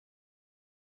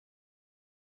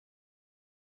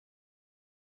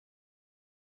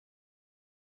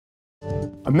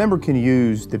A member can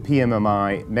use the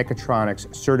PMMI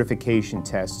Mechatronics certification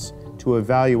tests to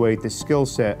evaluate the skill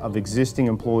set of existing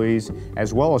employees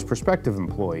as well as prospective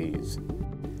employees.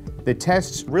 The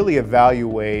tests really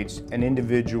evaluate an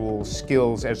individual's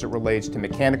skills as it relates to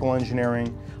mechanical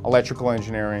engineering, electrical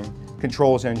engineering,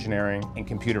 controls engineering, and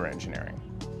computer engineering.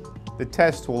 The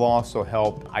test will also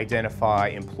help identify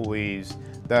employees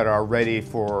that are ready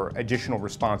for additional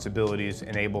responsibilities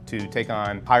and able to take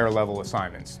on higher level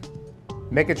assignments.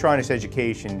 Mechatronics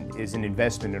education is an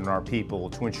investment in our people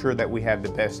to ensure that we have the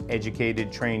best educated,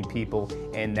 trained people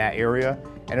in that area,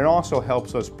 and it also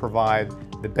helps us provide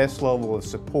the best level of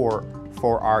support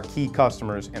for our key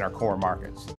customers in our core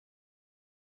markets.